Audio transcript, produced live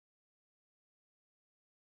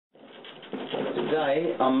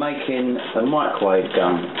Today I'm making a microwave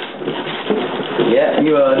gun. Yeah,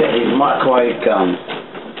 you heard it, it's a microwave gun.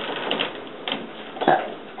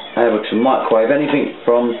 Able to microwave anything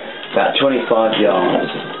from about 25 yards.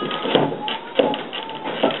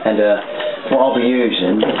 And what I'll be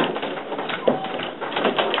using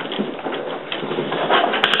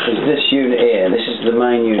is this unit here. This is the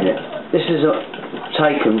main unit. This is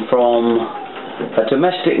taken from a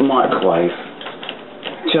domestic microwave,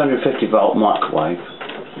 250 volt microwave,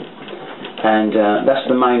 and that's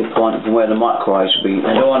the main point from where the microwaves will be.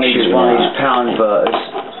 And all I need is one of these power inverters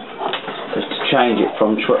just to change it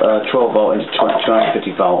from 12 volt into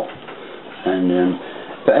 250 volt. And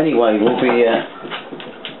but anyway, we'll be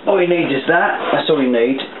all you need is that. That's all you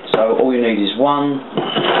need. So all you need is one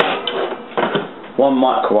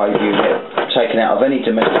microwave unit taken out of any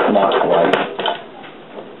domestic microwave.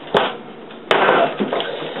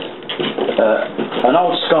 An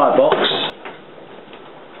old skybox,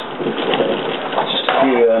 just a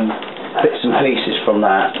few bits and pieces from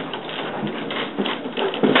that,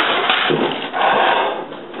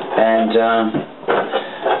 and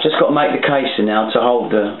just got to make the casing now to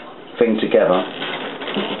hold the thing together.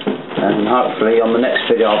 And hopefully on the next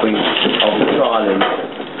video I'll be trialing,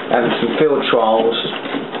 having some field trials,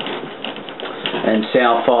 and see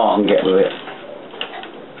how far I can get with it.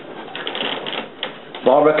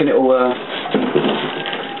 But I reckon it'll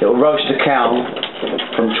roast a cow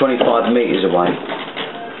from 25 metres away.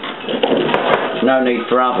 No need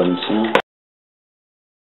for ovens, you know.